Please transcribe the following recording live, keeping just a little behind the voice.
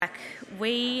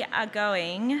We are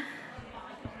going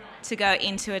to go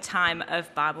into a time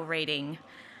of Bible reading.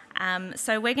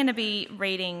 So we're going to be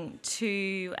reading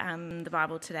to the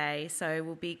Bible today.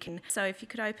 So if you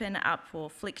could open up or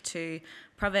flick to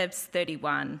Proverbs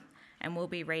 31, and we'll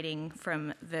be reading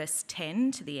from verse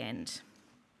 10 to the end.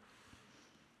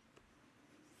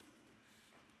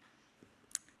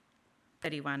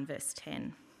 Verse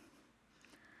 10.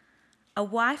 A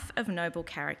wife of noble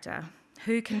character,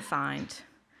 who can find?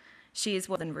 She is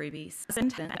more than rubies.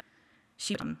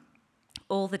 She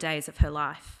all the days of her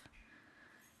life.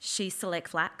 She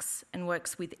selects flax and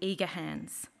works with eager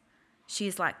hands. She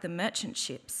is like the merchant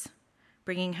ships,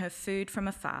 bringing her food from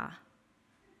afar.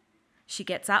 She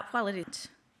gets up while it is.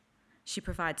 She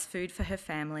provides food for her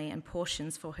family and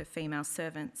portions for her female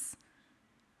servants.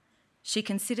 She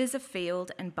considers a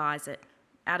field and buys it.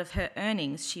 Out of her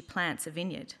earnings, she plants a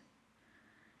vineyard.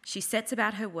 She sets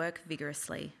about her work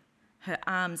vigorously. Her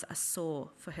arms are sore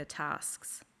for her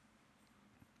tasks.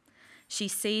 She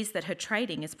sees that her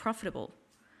trading is profitable,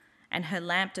 and her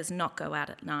lamp does not go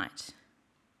out at night.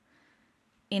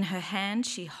 In her hand,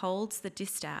 she holds the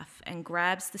distaff and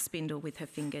grabs the spindle with her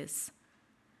fingers.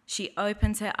 She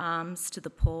opens her arms to the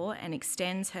poor and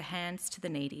extends her hands to the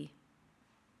needy.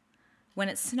 When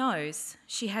it snows,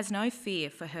 she has no fear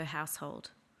for her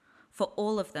household, for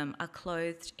all of them are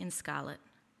clothed in scarlet.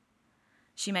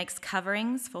 She makes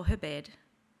coverings for her bed.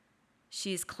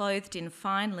 She is clothed in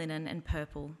fine linen and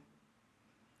purple.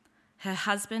 Her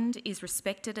husband is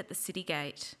respected at the city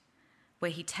gate,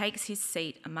 where he takes his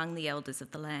seat among the elders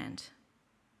of the land.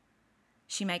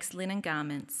 She makes linen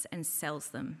garments and sells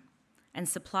them, and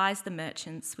supplies the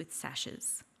merchants with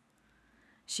sashes.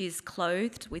 She is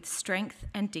clothed with strength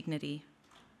and dignity.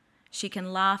 She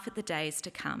can laugh at the days to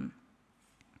come.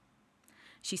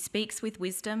 She speaks with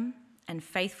wisdom, and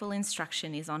faithful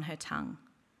instruction is on her tongue.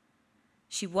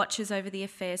 She watches over the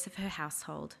affairs of her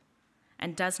household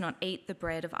and does not eat the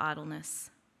bread of idleness.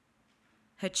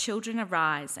 Her children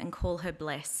arise and call her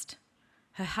blessed,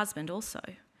 her husband also,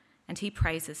 and he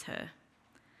praises her.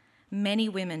 Many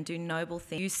women do noble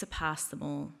things, you surpass them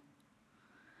all.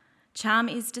 Charm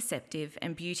is deceptive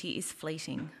and beauty is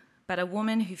fleeting, but a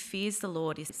woman who fears the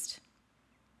Lord is.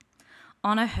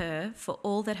 Honour her for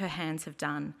all that her hands have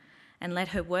done, and let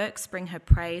her works bring her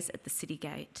praise at the city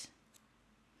gate.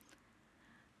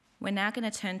 We're now going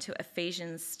to turn to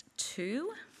Ephesians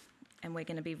 2, and we're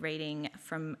going to be reading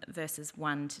from verses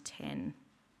 1 to 10.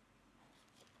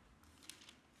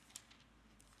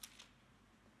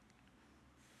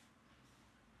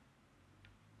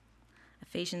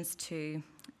 Ephesians 2,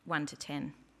 1 to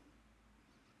 10.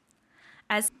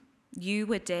 As you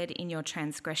were dead in your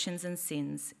transgressions and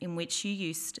sins, in which you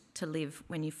used to live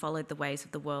when you followed the ways of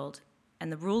the world,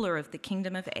 and the ruler of the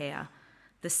kingdom of air,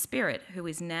 the Spirit who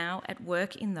is now at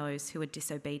work in those who are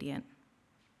disobedient.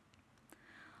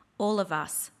 All of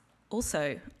us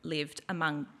also lived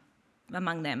among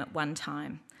them at one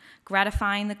time,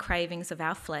 gratifying the cravings of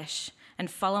our flesh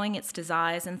and following its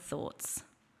desires and thoughts.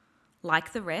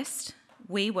 Like the rest,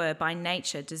 we were by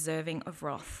nature deserving of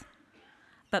wrath.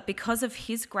 But because of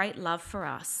his great love for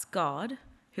us, God,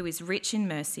 who is rich in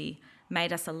mercy,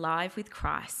 made us alive with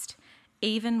Christ,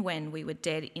 even when we were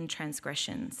dead in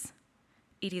transgressions.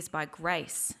 It is by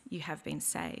grace you have been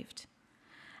saved.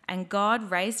 And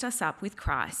God raised us up with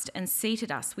Christ and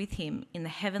seated us with him in the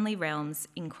heavenly realms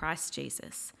in Christ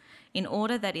Jesus, in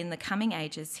order that in the coming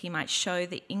ages he might show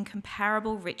the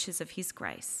incomparable riches of his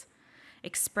grace,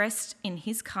 expressed in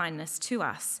his kindness to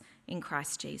us in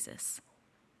Christ Jesus.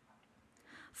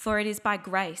 For it is by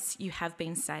grace you have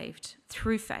been saved,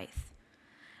 through faith.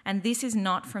 And this is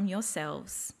not from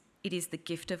yourselves, it is the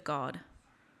gift of God,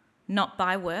 not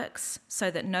by works,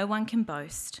 so that no one can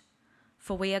boast.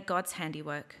 For we are God's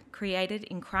handiwork, created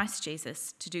in Christ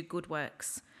Jesus to do good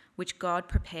works, which God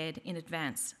prepared in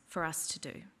advance for us to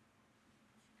do.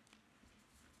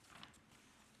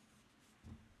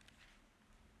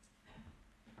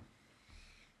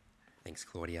 Thanks,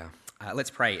 Claudia.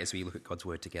 Let's pray as we look at God's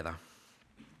word together.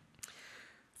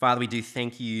 Father, we do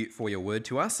thank you for your word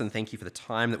to us, and thank you for the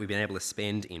time that we've been able to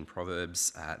spend in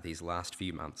Proverbs these last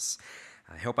few months.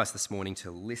 Help us this morning to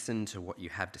listen to what you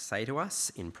have to say to us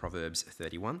in Proverbs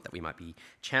 31, that we might be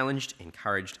challenged,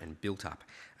 encouraged, and built up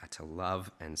to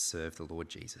love and serve the Lord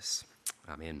Jesus.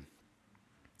 Amen.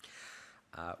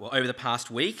 Well, over the past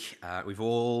week, we've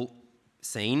all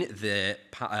seen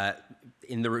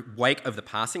in the wake of the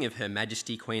passing of Her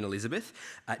Majesty Queen Elizabeth,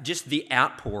 just the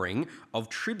outpouring of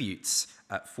tributes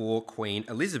for Queen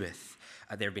Elizabeth.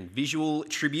 There have been visual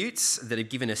tributes that have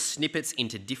given us snippets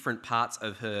into different parts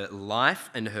of her life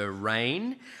and her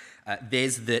reign.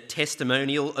 There's the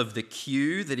testimonial of the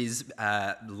queue that is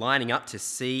lining up to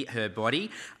see her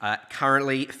body.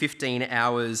 Currently, 15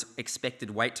 hours expected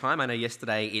wait time. I know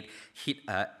yesterday it hit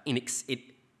a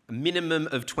minimum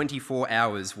of 24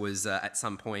 hours was at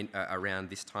some point around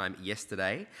this time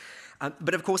yesterday.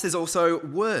 But of course, there's also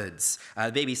words.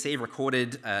 The BBC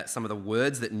recorded some of the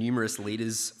words that numerous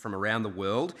leaders from around the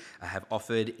world have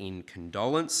offered in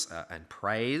condolence and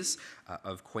praise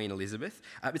of Queen Elizabeth.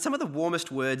 But some of the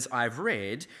warmest words I've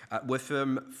read were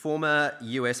from former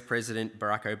US President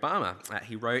Barack Obama.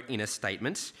 He wrote in a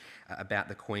statement about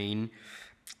the Queen,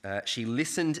 she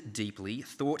listened deeply,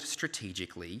 thought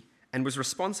strategically, and was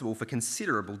responsible for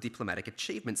considerable diplomatic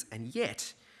achievements, and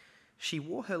yet she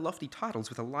wore her lofty titles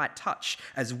with a light touch,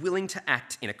 as willing to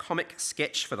act in a comic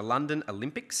sketch for the London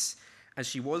Olympics as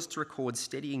she was to record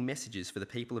steadying messages for the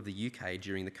people of the UK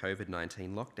during the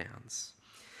COVID-19 lockdowns.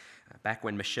 Back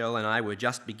when Michelle and I were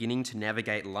just beginning to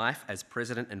navigate life as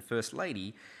President and First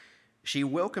Lady, she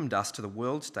welcomed us to the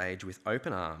world stage with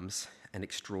open arms and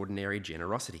extraordinary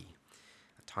generosity.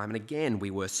 Time and again, we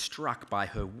were struck by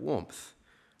her warmth,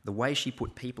 the way she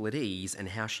put people at ease, and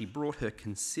how she brought her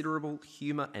considerable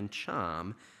humour and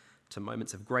charm to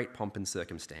moments of great pomp and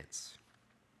circumstance.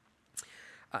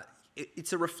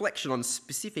 It's a reflection on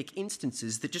specific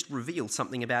instances that just reveal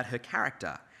something about her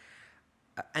character.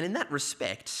 And in that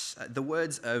respect, the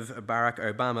words of Barack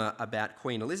Obama about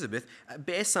Queen Elizabeth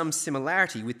bear some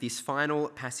similarity with this final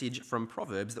passage from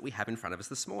Proverbs that we have in front of us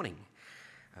this morning.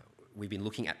 We've been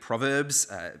looking at Proverbs,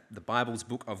 the Bible's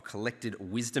book of collected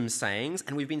wisdom sayings,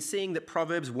 and we've been seeing that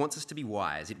Proverbs wants us to be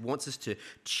wise. It wants us to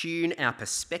tune our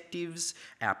perspectives,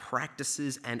 our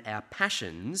practices, and our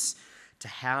passions to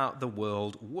how the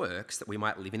world works, that we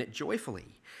might live in it joyfully.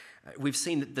 We've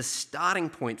seen that the starting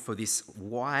point for this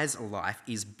wise life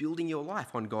is building your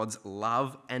life on God's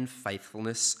love and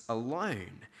faithfulness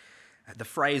alone. The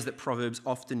phrase that Proverbs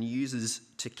often uses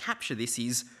to capture this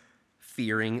is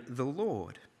fearing the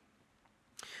Lord.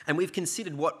 And we've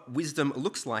considered what wisdom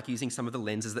looks like using some of the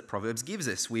lenses that Proverbs gives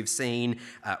us. We've seen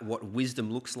what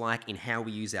wisdom looks like in how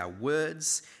we use our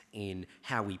words, in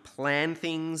how we plan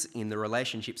things, in the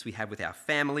relationships we have with our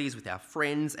families, with our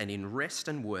friends, and in rest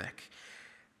and work.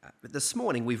 But this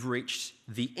morning we've reached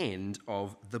the end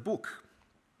of the book.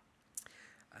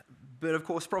 But of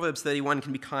course, Proverbs 31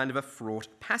 can be kind of a fraught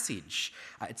passage.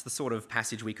 It's the sort of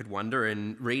passage we could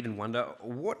read and wonder,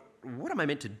 what am I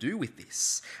meant to do with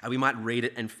this? We might read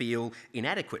it and feel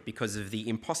inadequate because of the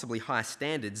impossibly high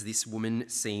standards this woman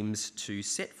seems to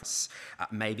set for us.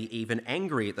 Maybe even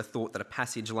angry at the thought that a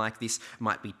passage like this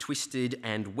might be twisted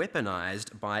and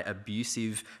weaponized by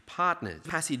abusive partners.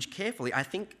 Passage carefully, I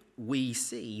think we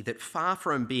see that far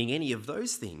from being any of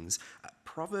those things,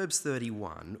 Proverbs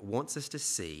 31 wants us to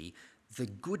see the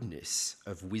goodness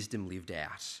of wisdom lived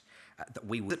out. That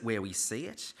we will, where we see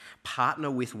it,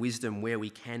 partner with wisdom where we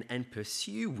can, and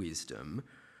pursue wisdom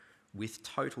with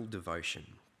total devotion.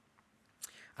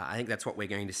 I think that's what we're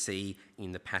going to see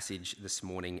in the passage this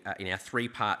morning in our three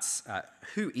parts.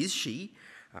 Who is she?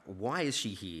 Why is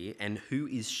she here? And who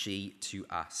is she to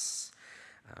us?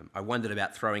 I wondered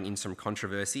about throwing in some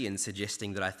controversy and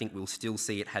suggesting that I think we'll still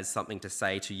see it has something to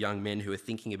say to young men who are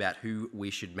thinking about who we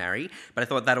should marry. But I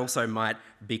thought that also might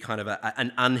be kind of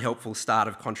an unhelpful start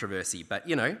of controversy. But,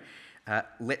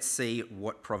 let's see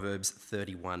what Proverbs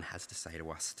 31 has to say to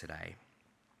us today.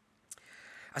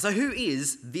 So who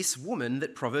is this woman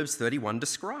that Proverbs 31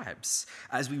 describes?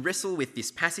 As we wrestle with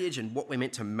this passage and what we're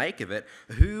meant to make of it,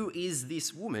 who is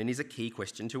this woman is a key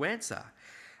question to answer.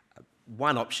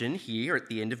 One option here at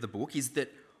the end of the book is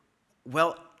that,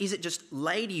 well, is it just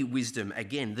Lady Wisdom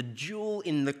again, the jewel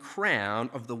in the crown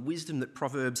of the wisdom that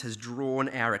Proverbs has drawn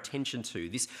our attention to,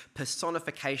 this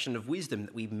personification of wisdom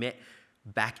that we met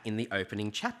back in the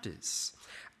opening chapters?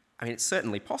 I mean, it's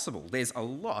certainly possible. There's a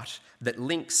lot that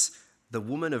links the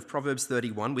woman of Proverbs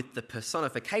 31 with the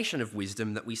personification of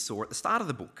wisdom that we saw at the start of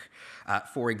the book.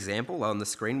 For example, on the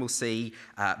screen we'll see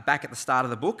back at the start of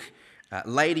the book,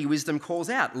 Lady Wisdom calls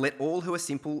out, "Let all who are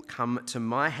simple come to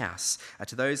my house."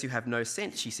 To those who have no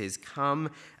sense, she says,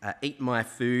 "Come, eat my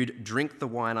food, drink the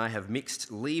wine I have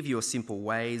mixed, leave your simple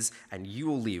ways, and you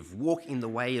will live. Walk in the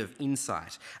way of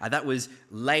insight." That was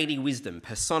Lady Wisdom,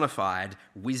 personified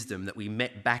wisdom that we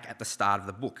met back at the start of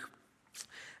the book.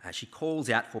 She calls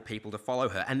out for people to follow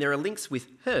her, and there are links with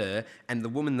her and the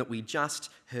woman that we just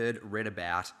heard read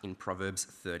about in Proverbs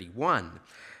 31.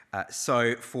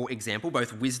 So, for example,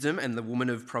 both wisdom and the woman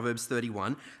of Proverbs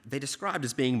 31, they're described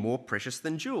as being more precious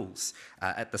than jewels.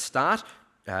 At the start,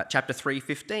 chapter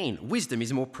 3:15, wisdom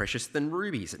is more precious than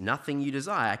rubies. Nothing you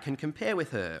desire can compare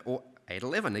with her. Or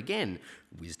 8:11, again,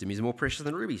 wisdom is more precious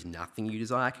than rubies. Nothing you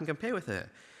desire can compare with her.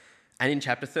 And in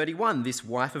chapter 31, this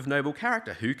wife of noble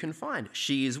character, who can find?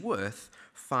 She is worth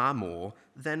far more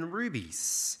than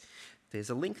rubies. There's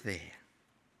a link there.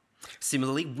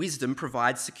 Similarly, wisdom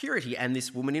provides security, and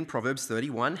this woman in Proverbs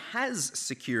 31 has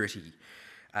security.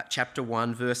 Chapter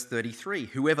 1, verse 33,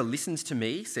 whoever listens to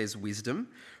me, says wisdom,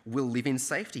 will live in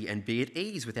safety and be at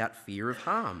ease without fear of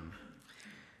harm.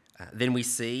 Then we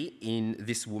see in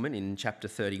this woman in chapter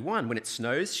 31, when it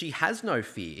snows, she has no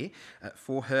fear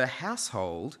for her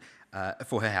household,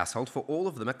 for all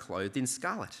of them are clothed in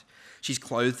scarlet. She's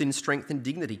clothed in strength and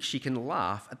dignity. She can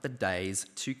laugh at the days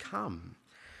to come.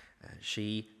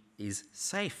 She is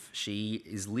safe. She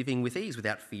is living with ease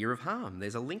without fear of harm.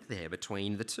 There's a link there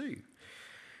between the two.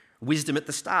 Wisdom at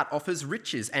the start offers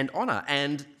riches and honour,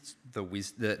 and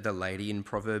the lady in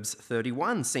Proverbs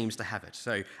 31 seems to have it.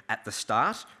 So at the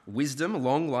start, wisdom,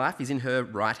 long life, is in her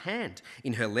right hand.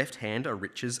 In her left hand are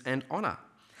riches and honour.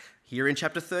 Here in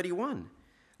chapter 31,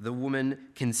 the woman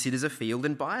considers a field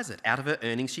and buys it. Out of her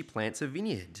earnings she plants a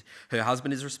vineyard. Her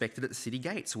husband is respected at the city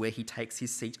gates, where he takes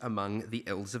his seat among the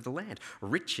elders of the land.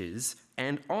 Riches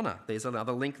and honour. There's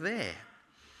another link there.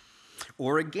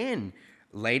 Or again,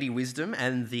 Lady Wisdom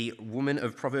and the woman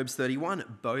of Proverbs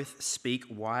 31 both speak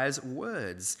wise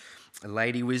words.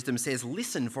 Lady Wisdom says,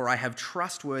 listen, for I have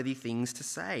trustworthy things to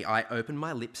say. I open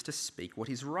my lips to speak what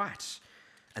is right.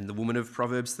 And the woman of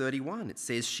Proverbs 31, it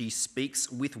says she speaks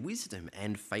with wisdom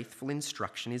and faithful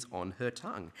instruction is on her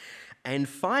tongue. And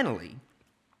finally,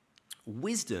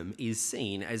 wisdom is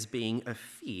seen as being a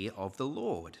fear of the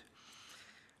Lord.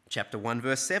 Chapter 1,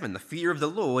 verse 7, the fear of the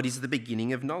Lord is the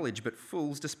beginning of knowledge, but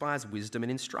fools despise wisdom and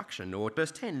instruction. Or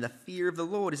verse 10, the fear of the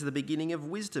Lord is the beginning of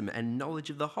wisdom, and knowledge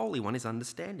of the Holy One is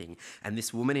understanding. And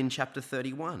this woman in chapter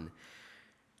 31,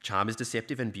 charm is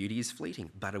deceptive and beauty is fleeting,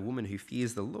 but a woman who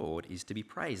fears the Lord is to be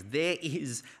praised. There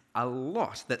is a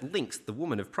lot that links the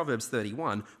woman of Proverbs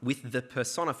 31 with the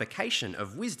personification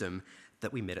of wisdom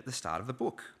that we met at the start of the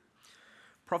book.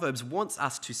 Proverbs wants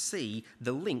us to see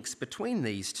the links between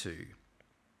these two,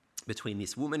 between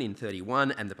this woman in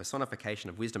 31 and the personification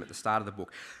of wisdom at the start of the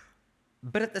book.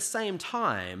 But at the same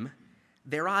time,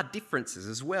 there are differences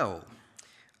as well.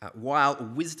 While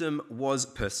wisdom was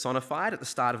personified at the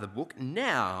start of the book,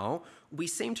 now we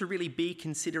seem to really be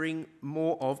considering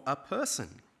more of a person.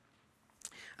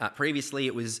 Previously,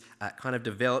 it was kind of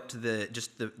developed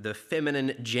the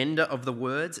feminine gender of the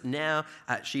words. Now,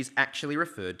 she's actually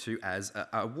referred to as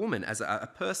a woman, as a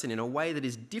person in a way that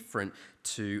is different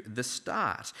to the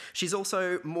start. She's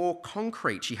also more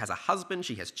concrete. She has a husband,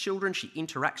 she has children, she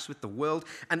interacts with the world,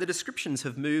 and the descriptions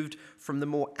have moved from the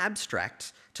more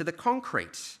abstract to the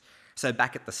concrete. So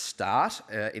back at the start,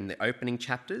 in the opening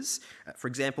chapters, for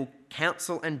example,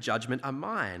 counsel and judgment are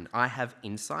mine. I have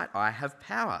insight, I have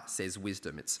power, says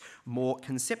wisdom. It's more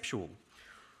conceptual.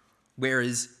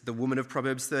 Whereas the woman of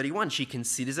Proverbs 31, she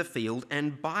considers a field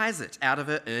and buys it. Out of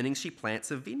her earnings, she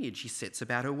plants a vineyard. She sets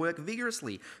about her work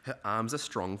vigorously. Her arms are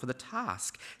strong for the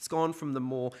task. It's gone from the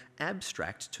more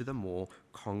abstract to the more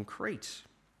concrete.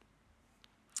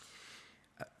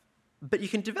 But you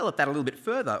can develop that a little bit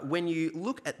further. When you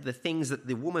look at the things that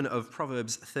the woman of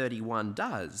Proverbs 31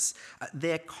 does,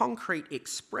 they're concrete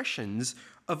expressions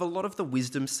of a lot of the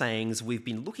wisdom sayings we've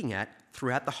been looking at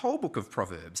throughout the whole book of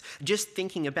Proverbs. Just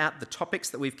thinking about the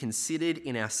topics that we've considered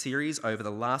in our series over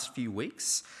the last few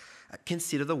weeks,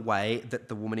 consider the way that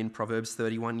the woman in Proverbs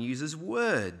 31 uses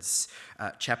words.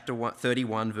 Chapter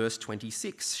 31, verse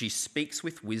 26, she speaks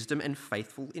with wisdom and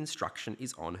faithful instruction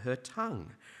is on her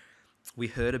tongue. We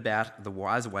heard about the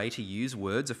wise way to use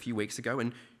words a few weeks ago,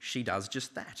 and she does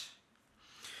just that.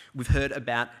 We've heard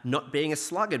about not being a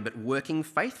sluggard, but working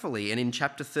faithfully. And in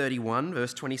chapter 31,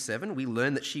 verse 27, we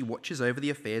learn that she watches over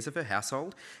the affairs of her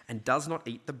household and does not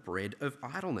eat the bread of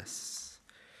idleness.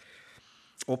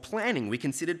 Or planning, we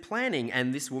considered planning,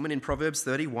 and this woman in Proverbs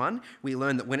 31, we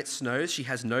learn that when it snows, she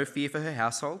has no fear for her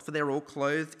household, for they're all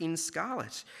clothed in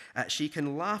scarlet. She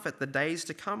can laugh at the days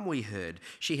to come, we heard.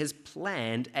 She has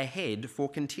planned ahead for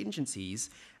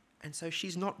contingencies, and so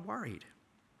she's not worried.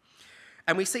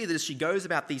 And we see that as she goes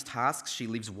about these tasks, she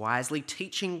lives wisely,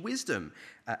 teaching wisdom,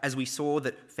 as we saw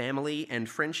that family and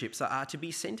friendships are to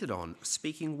be centred on,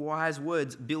 speaking wise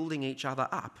words, building each other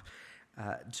up.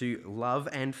 To love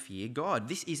and fear God.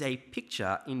 This is a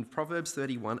picture in Proverbs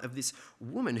 31 of this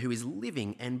woman who is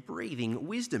living and breathing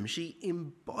wisdom. She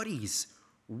embodies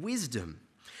wisdom.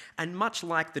 And much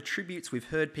like the tributes we've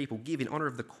heard people give in honour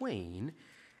of the Queen,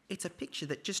 it's a picture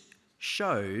that just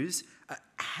shows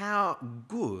how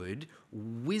good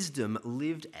wisdom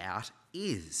lived out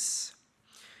is.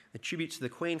 The tributes to the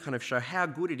Queen kind of show how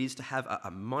good it is to have a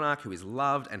monarch who is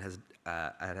loved and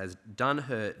has done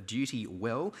her duty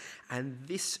well. And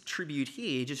this tribute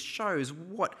here just shows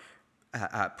what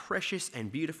precious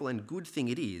and beautiful and good thing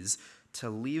it is to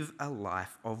live a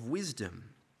life of wisdom.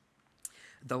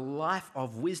 The life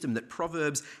of wisdom that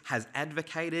Proverbs has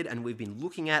advocated and we've been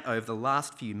looking at over the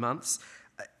last few months,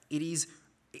 it is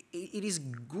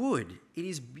good. It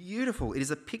is beautiful. It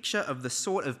is a picture of the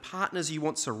sort of partners you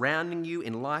want surrounding you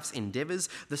in life's endeavours,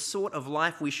 the sort of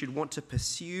life we should want to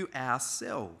pursue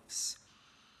ourselves.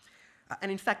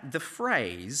 And in fact, the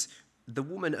phrase, the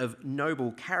woman of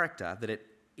noble character, that it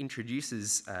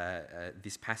introduces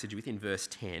this passage within verse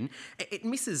 10, it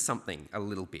misses something a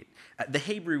little bit. The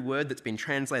Hebrew word that's been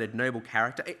translated noble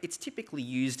character, it's typically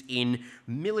used in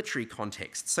military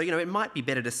contexts. So, it might be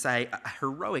better to say a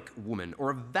heroic woman or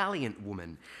a valiant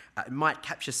woman. It might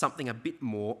capture something a bit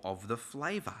more of the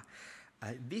flavour.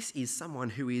 This is someone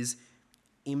who is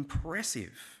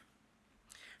impressive.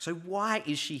 So why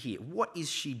is she here? What is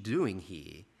she doing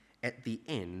here at the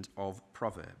end of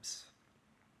Proverbs?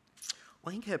 Well,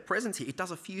 I think her presence here, it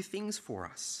does a few things for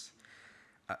us.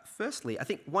 Firstly, I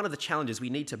think one of the challenges we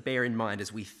need to bear in mind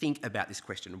as we think about this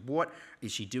question, what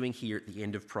is she doing here at the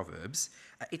end of Proverbs?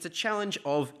 It's a challenge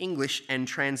of English and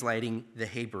translating the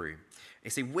Hebrew. You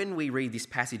see, when we read this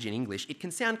passage in English, it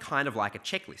can sound kind of like a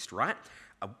checklist, right?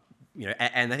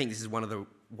 And I think this is one of the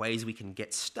ways we can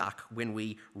get stuck when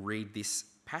we read this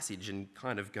passage and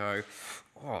kind of go,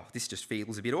 oh, this just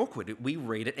feels a bit awkward. We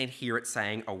read it and hear it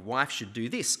saying a wife should do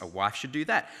this, a wife should do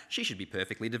that. She should be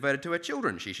perfectly devoted to her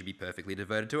children. She should be perfectly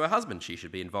devoted to her husband. She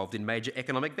should be involved in major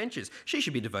economic ventures. She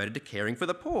should be devoted to caring for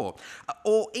the poor.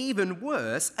 Or even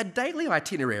worse, a daily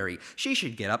itinerary. She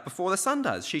should get up before the sun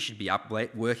does. She should be up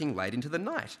late, working late into the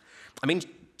night. I mean,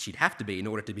 she'd have to be in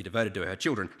order to be devoted to her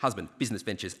children, husband, business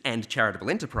ventures, and charitable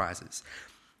enterprises.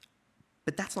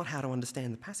 But that's not how to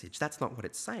understand the passage. That's not what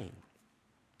it's saying.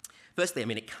 Firstly,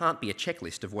 it can't be a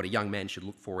checklist of what a young man should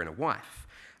look for in a wife.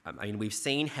 We've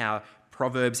seen how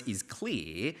Proverbs is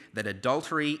clear that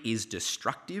adultery is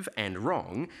destructive and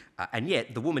wrong, and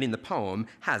yet the woman in the poem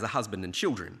has a husband and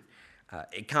children.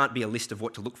 It can't be a list of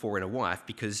what to look for in a wife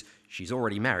because she's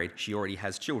already married, she already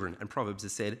has children, and Proverbs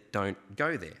has said, don't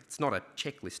go there. It's not a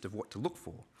checklist of what to look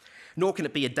for. Nor can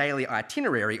it be a daily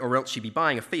itinerary, or else she'd be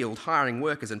buying a field, hiring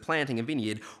workers and planting a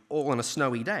vineyard all on a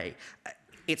snowy day.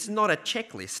 It's not a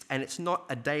checklist and it's not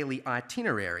a daily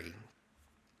itinerary.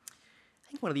 I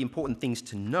think one of the important things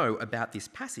to know about this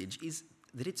passage is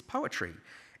that it's poetry.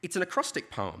 It's an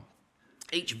acrostic poem.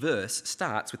 Each verse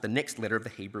starts with the next letter of the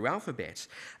Hebrew alphabet.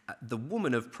 The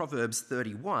woman of Proverbs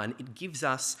 31, it gives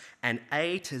us an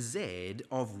A to Z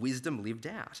of wisdom lived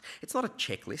out. It's not a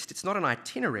checklist, it's not an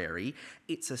itinerary,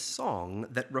 it's a song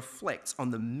that reflects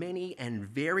on the many and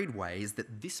varied ways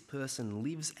that this person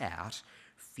lives out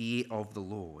fear of the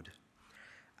Lord.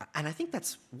 And I think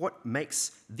that's what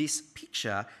makes this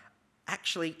picture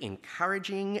actually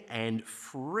encouraging and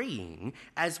freeing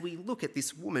as we look at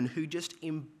this woman who just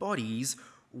embodies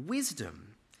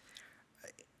wisdom.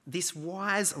 This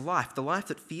wise life, the life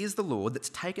that fears the Lord, that's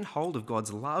taken hold of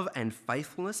God's love and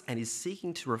faithfulness and is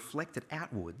seeking to reflect it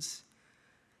outwards,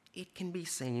 it can be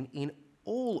seen in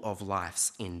all of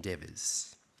life's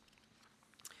endeavours.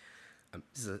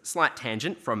 This is a slight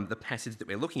tangent from the passage that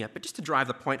we're looking at, but just to drive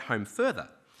the point home further.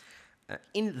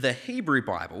 In the Hebrew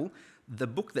Bible, the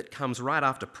book that comes right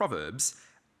after Proverbs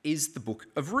is the book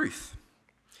of Ruth.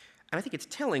 And I think it's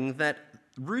telling that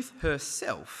Ruth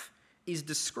herself is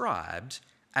described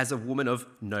as a woman of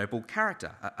noble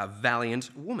character, a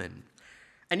valiant woman.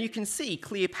 And you can see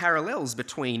clear parallels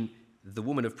between the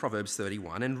woman of Proverbs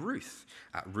 31 and Ruth.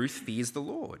 Ruth fears the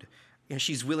Lord.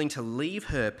 She's willing to leave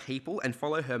her people and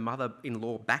follow her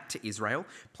mother-in-law back to Israel,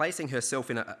 placing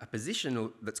herself in a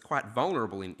position that's quite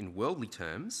vulnerable in worldly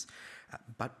terms.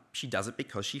 But she does it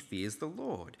because she fears the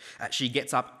Lord. She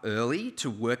gets up early to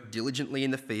work diligently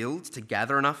in the fields to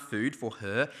gather enough food for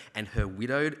her and her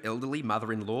widowed elderly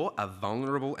mother-in-law, a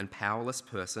vulnerable and powerless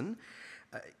person.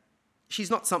 She's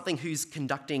not someone who's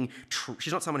conducting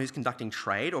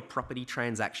trade or property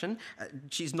transaction.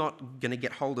 She's not going to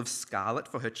get hold of scarlet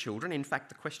for her children. In fact,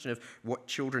 the question of what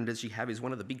children does she have is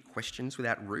one of the big questions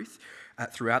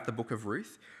throughout the book of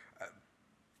Ruth.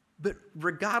 But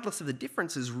regardless of the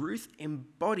differences, Ruth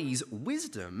embodies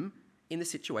wisdom in the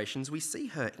situations we see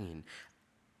her in,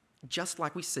 just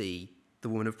like we see the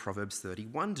woman of Proverbs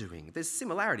 31 doing. There's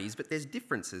similarities, but there's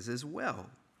differences as well.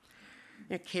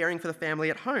 Caring for the family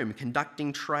at home,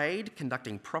 conducting trade,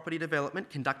 conducting property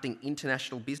development, conducting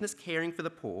international business, caring for the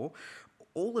poor.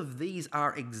 all of these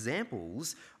are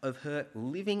examples of her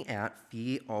living out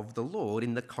fear of the Lord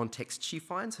in the context she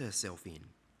finds herself in.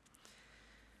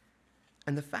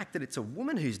 And the fact that it's a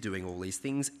woman who's doing all these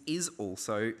things is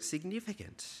also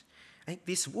significant. I think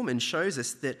this woman shows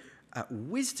us that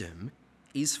wisdom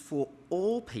is for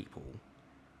all people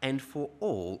and for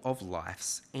all of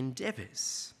life's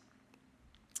endeavours.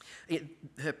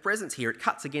 Her presence here, it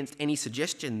cuts against any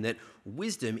suggestion that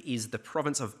wisdom is the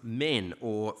province of men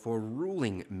or for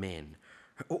ruling men,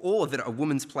 or that a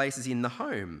woman's place is in the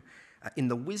home. In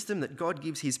the wisdom that God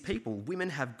gives his people, women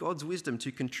have God's wisdom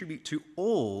to contribute to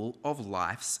all of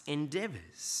life's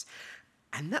endeavours.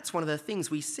 And that's one of the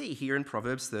things we see here in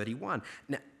Proverbs 31.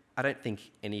 Now, I don't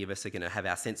think any of us are going to have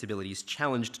our sensibilities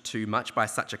challenged too much by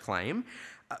such a claim.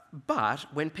 But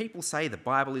when people say the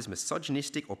Bible is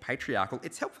misogynistic or patriarchal,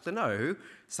 it's helpful to know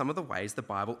some of the ways the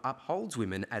Bible upholds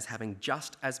women as having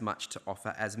just as much to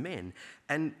offer as men.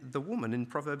 And the woman in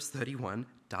Proverbs 31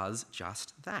 does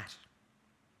just that.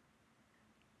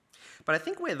 But I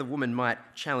think where the woman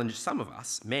might challenge some of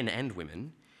us, men and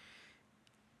women,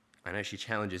 I know she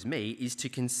challenges me, is to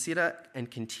consider and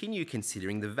continue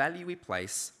considering the value we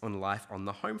place on life on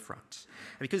the home front.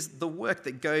 Because the work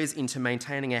that goes into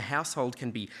maintaining a household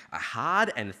can be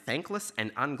hard and thankless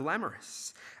and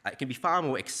unglamorous. It can be far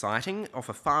more exciting,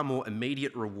 offer far more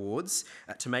immediate rewards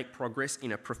to make progress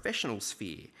in a professional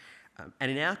sphere.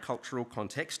 And in our cultural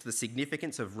context, the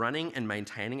significance of running and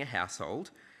maintaining a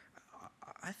household,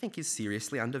 I think, is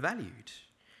seriously undervalued.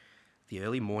 The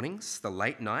early mornings, the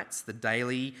late nights, the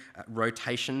daily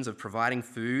rotations of providing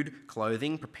food,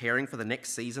 clothing, preparing for the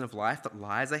next season of life that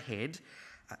lies ahead,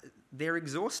 they're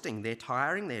exhausting, they're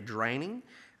tiring, they're draining.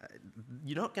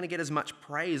 You're not going to get as much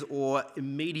praise or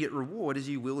immediate reward as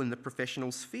you will in the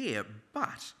professional sphere,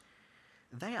 but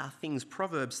they are things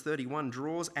Proverbs 31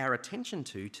 draws our attention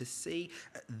to see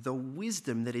the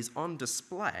wisdom that is on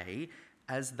display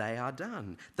as they are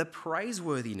done, the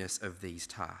praiseworthiness of these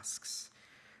tasks.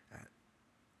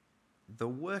 The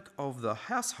work of the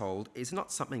household is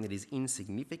not something that is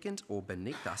insignificant or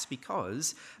beneath us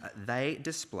because they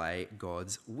display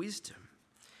God's wisdom.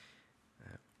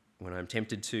 When I'm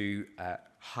tempted to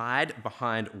hide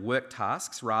behind work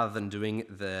tasks rather than doing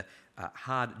the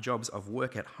hard jobs of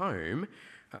work at home,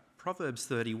 Proverbs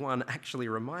 31 actually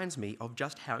reminds me of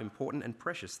just how important and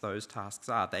precious those tasks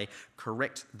are. They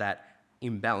correct that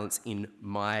imbalance in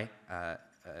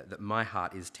that my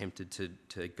heart is tempted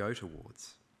to go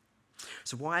towards.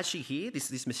 So why is she here,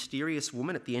 this mysterious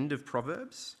woman at the end of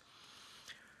Proverbs?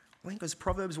 I think because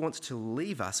Proverbs wants to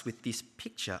leave us with this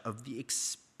picture of the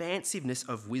expansiveness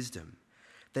of wisdom,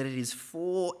 that it is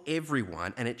for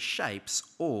everyone and it shapes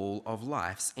all of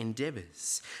life's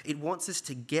endeavours. It wants us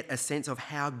to get a sense of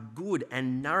how good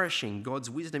and nourishing God's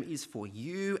wisdom is for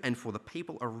you and for the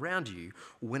people around you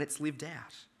when it's lived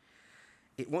out.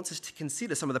 It wants us to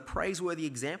consider some of the praiseworthy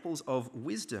examples of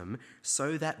wisdom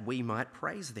so that we might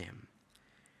praise them.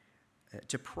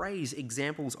 To praise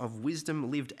examples of wisdom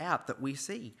lived out that we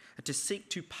see. To seek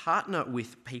to partner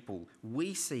with people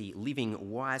we see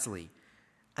living wisely.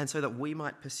 And so that we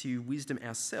might pursue wisdom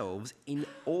ourselves in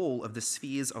all of the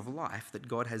spheres of life that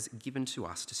God has given to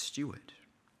us to steward.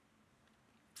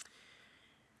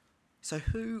 So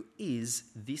who is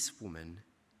this woman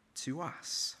to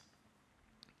us?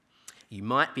 You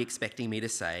might be expecting me to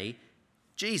say,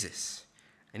 Jesus.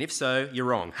 And if so, you're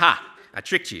wrong. Ha! I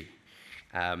tricked you.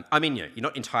 You're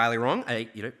not entirely wrong.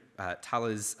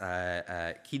 Tala's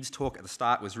kids talk at the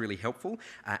start was really helpful.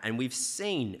 And we've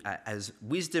seen as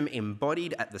wisdom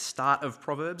embodied at the start of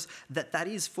Proverbs that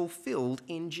is fulfilled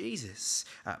in Jesus.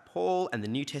 Paul and the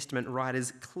New Testament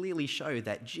writers clearly show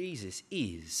that Jesus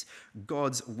is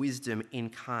God's wisdom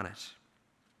incarnate.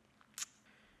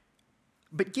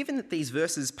 But given that these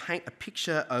verses paint a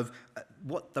picture of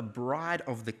what the bride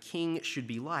of the king should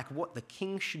be like, what the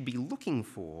king should be looking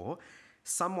for,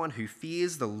 someone who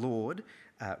fears the Lord,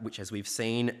 which as we've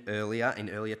seen earlier in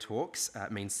earlier talks,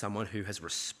 means someone who has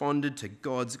responded to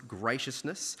God's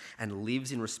graciousness and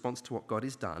lives in response to what God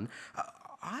has done,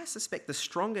 I suspect the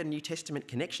stronger New Testament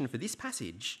connection for this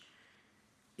passage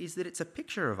is that it's a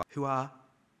picture of us who are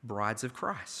brides of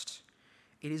Christ.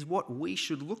 It is what we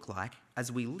should look like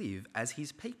as we live as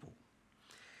his people.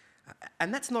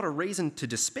 And that's not a reason to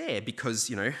despair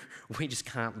because, we just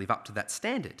can't live up to that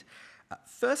standard.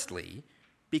 Firstly,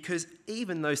 because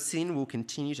even though sin will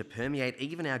continue to permeate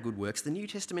even our good works, the New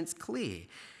Testament's clear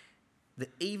that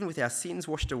even with our sins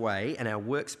washed away and our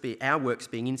works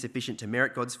being insufficient to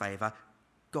merit God's favour,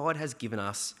 God has given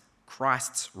us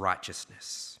Christ's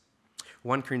righteousness.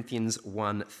 1 Corinthians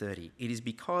 1:30. It is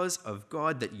because of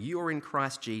God that you are in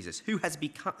Christ Jesus, who has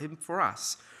become for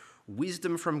us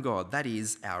wisdom from God, that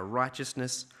is our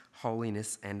righteousness,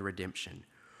 holiness, and redemption.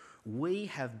 We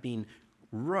have been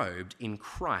robed in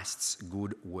Christ's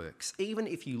good works. Even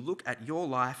if you look at your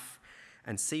life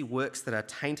and see works that are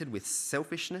tainted with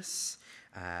selfishness,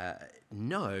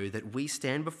 know that we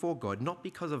stand before God not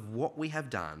because of what we have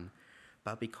done,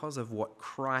 but because of what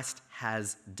Christ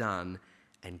has done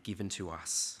and given to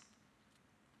us.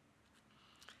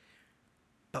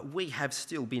 But we have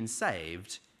still been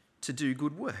saved to do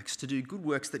good works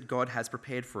that God has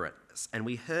prepared for us. And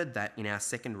we heard that in our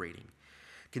second reading.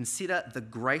 Consider the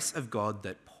grace of God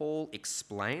that Paul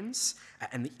explains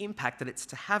and the impact that it's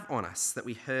to have on us that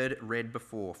we heard read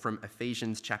before from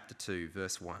Ephesians chapter 2,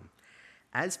 verse 1.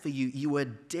 As for you, you were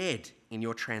dead in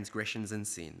your transgressions and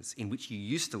sins, in which you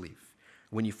used to live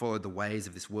when you followed the ways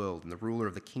of this world and the ruler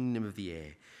of the kingdom of the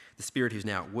air, the spirit who's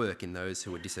now at work in those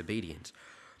who are disobedient.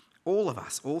 All of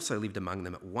us also lived among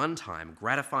them at one time,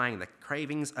 gratifying the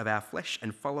cravings of our flesh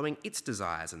and following its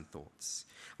desires and thoughts.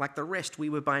 Like the rest, we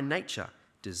were by nature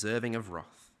deserving of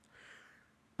wrath.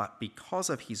 But because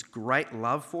of his great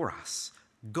love for us,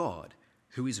 God,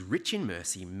 who is rich in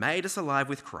mercy, made us alive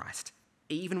with Christ,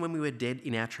 even when we were dead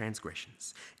in our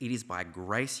transgressions. It is by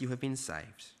grace you have been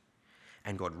saved.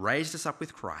 And God raised us up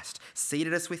with Christ,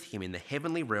 seated us with him in the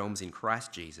heavenly realms in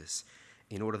Christ Jesus,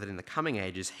 in order that in the coming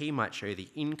ages he might show the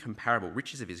incomparable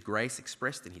riches of his grace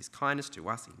expressed in his kindness to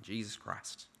us in Jesus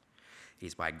Christ. It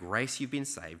is by grace you've been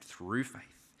saved through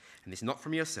faith. And this is not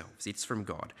from yourselves, it's from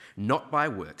God, not by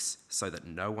works, so that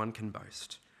no one can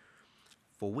boast.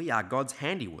 For we are God's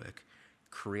handiwork,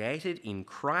 created in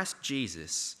Christ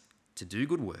Jesus to do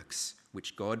good works,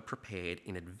 which God prepared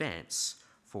in advance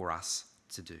for us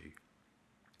to do.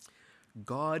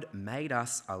 God made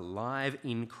us alive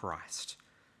in Christ,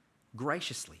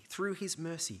 graciously, through his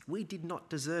mercy. We did not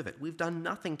deserve it. We've done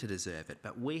nothing to deserve it,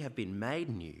 but we have been made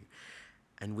new.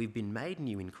 And we've been made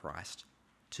new in Christ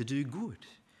to do good,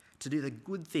 to do the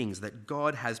good things that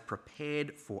God has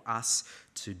prepared for us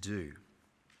to do.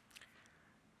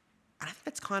 And I think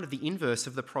that's kind of the inverse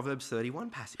of the Proverbs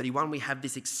 31 passage. 31, we have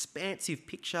this expansive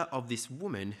picture of this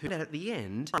woman who, at the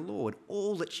end, the Lord,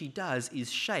 all that she does is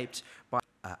shaped by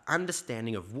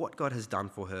understanding of what God has done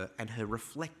for her and her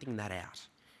reflecting that out.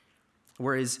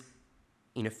 Whereas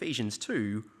in Ephesians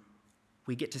 2,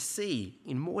 we get to see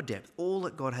in more depth all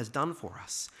that God has done for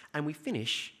us. And we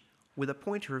finish with a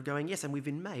pointer of going, yes, and we've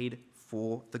been made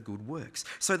for the good works.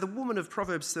 So the woman of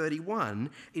Proverbs 31,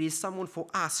 it is someone for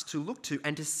us to look to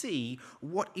and to see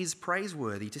what is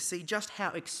praiseworthy, to see just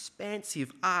how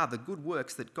expansive are the good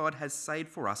works that God has saved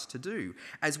for us to do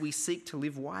as we seek to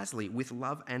live wisely with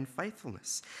love and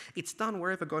faithfulness. It's done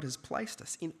wherever God has placed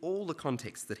us, in all the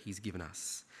contexts that he's given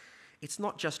us. It's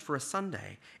not just for a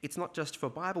Sunday. It's not just for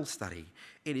Bible study.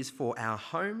 It is for our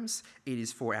homes. It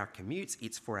is for our commutes.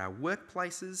 It's for our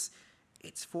workplaces.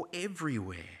 It's for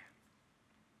everywhere.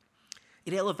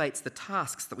 It elevates the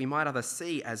tasks that we might either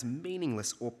see as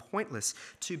meaningless or pointless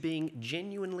to being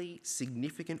genuinely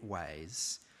significant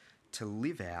ways to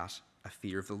live out a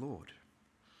fear of the Lord.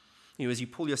 You know, as you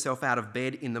pull yourself out of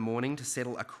bed in the morning to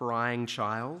settle a crying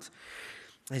child,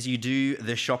 as you do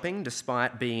the shopping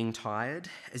despite being tired,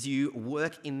 as you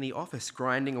work in the office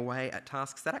grinding away at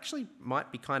tasks that actually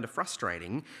might be kind of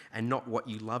frustrating and not what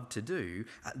you love to do,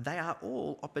 they are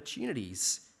all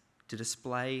opportunities to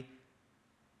display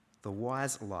the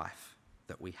wise life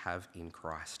that we have in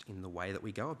Christ in the way that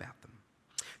we go about them.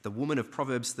 The woman of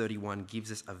Proverbs 31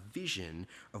 gives us a vision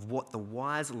of what the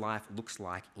wise life looks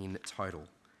like in total.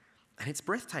 And it's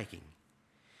breathtaking.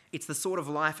 It's the sort of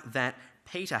life that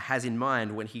Peter has in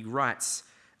mind when he writes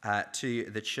to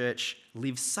the church,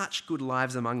 live such good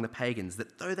lives among the pagans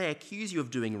that though they accuse you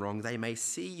of doing wrong, they may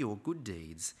see your good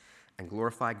deeds and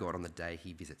glorify God on the day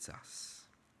he visits us.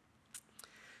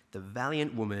 The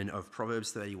valiant woman of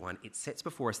Proverbs 31, it sets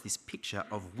before us this picture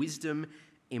of wisdom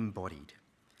embodied.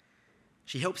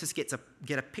 She helps us get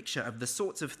a picture of the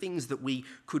sorts of things that we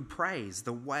could praise,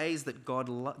 the ways that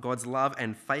God's love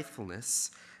and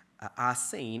faithfulness are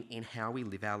seen in how we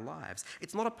live our lives.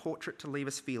 It's not a portrait to leave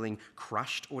us feeling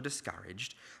crushed or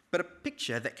discouraged, but a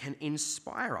picture that can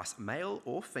inspire us, male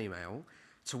or female,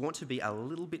 to want to be a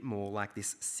little bit more like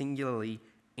this singularly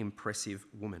impressive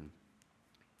woman.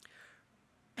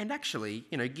 And actually,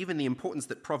 given the importance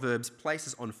that Proverbs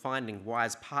places on finding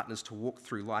wise partners to walk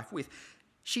through life with,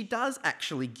 she does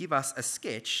actually give us a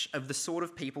sketch of the sort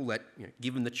of people that,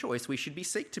 given the choice, we should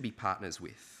seek to be partners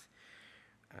with.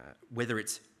 Whether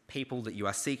it's people that you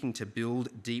are seeking to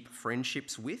build deep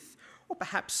friendships with, or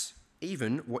perhaps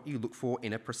even what you look for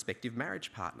in a prospective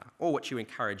marriage partner, or what you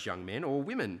encourage young men or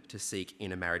women to seek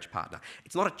in a marriage partner.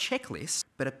 It's not a checklist,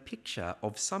 but a picture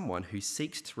of someone who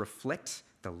seeks to reflect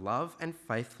the love and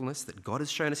faithfulness that God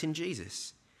has shown us in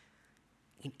Jesus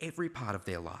in every part of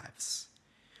their lives.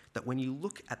 That when you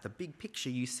look at the big picture,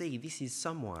 you see this is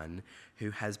someone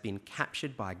who has been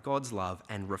captured by God's love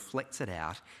and reflects it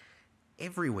out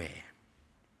everywhere.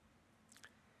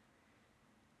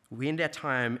 We end our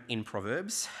time in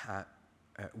Proverbs.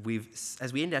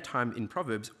 As we end our time in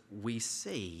Proverbs, we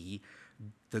see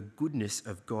the goodness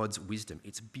of God's wisdom,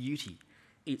 its beauty,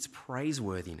 its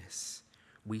praiseworthiness.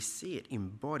 We see it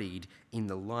embodied in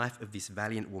the life of this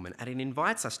valiant woman, and it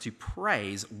invites us to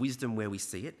praise wisdom where we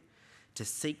see it, to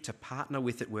seek to partner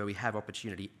with it where we have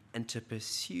opportunity, and to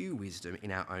pursue wisdom in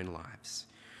our own lives.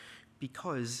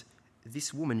 Because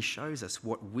this woman shows us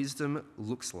what wisdom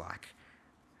looks like.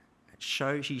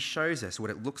 She shows us what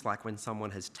it looks like when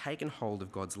someone has taken hold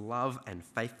of God's love and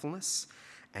faithfulness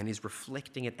and is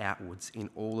reflecting it outwards in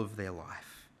all of their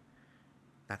life.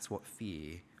 That's what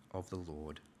fear of the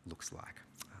Lord looks like.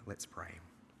 Let's pray.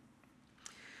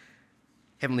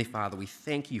 Heavenly Father, we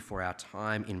thank you for our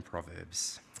time in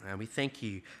Proverbs. We thank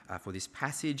you for this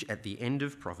passage at the end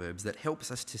of Proverbs that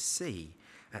helps us to see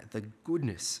the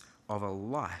goodness of a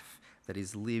life that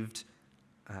is lived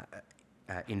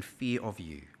in fear of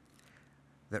you,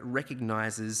 that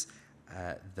recognises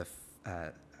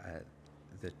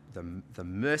the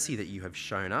mercy that you have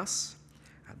shown us,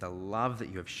 the love that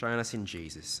you have shown us in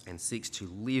Jesus, and seeks to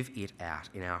live it out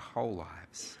in our whole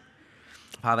lives.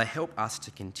 Father, help us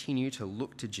to continue to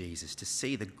look to Jesus, to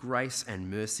see the grace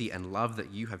and mercy and love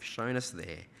that you have shown us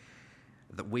there,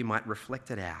 that we might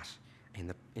reflect it out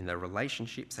in the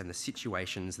relationships and the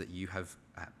situations that you have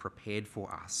prepared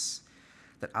for us,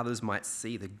 that others might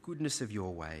see the goodness of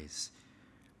your ways,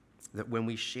 that when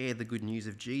we share the good news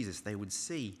of Jesus, they would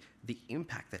see the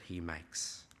impact that he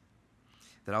makes,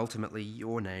 that ultimately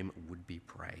your name would be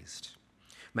praised.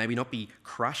 May we not be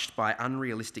crushed by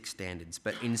unrealistic standards,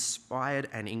 but inspired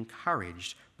and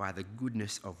encouraged by the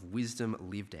goodness of wisdom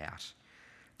lived out,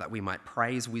 that we might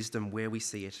praise wisdom where we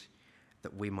see it,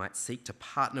 that we might seek to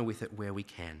partner with it where we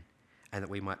can, and that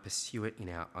we might pursue it in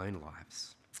our own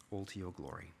lives, all to your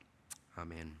glory.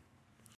 Amen.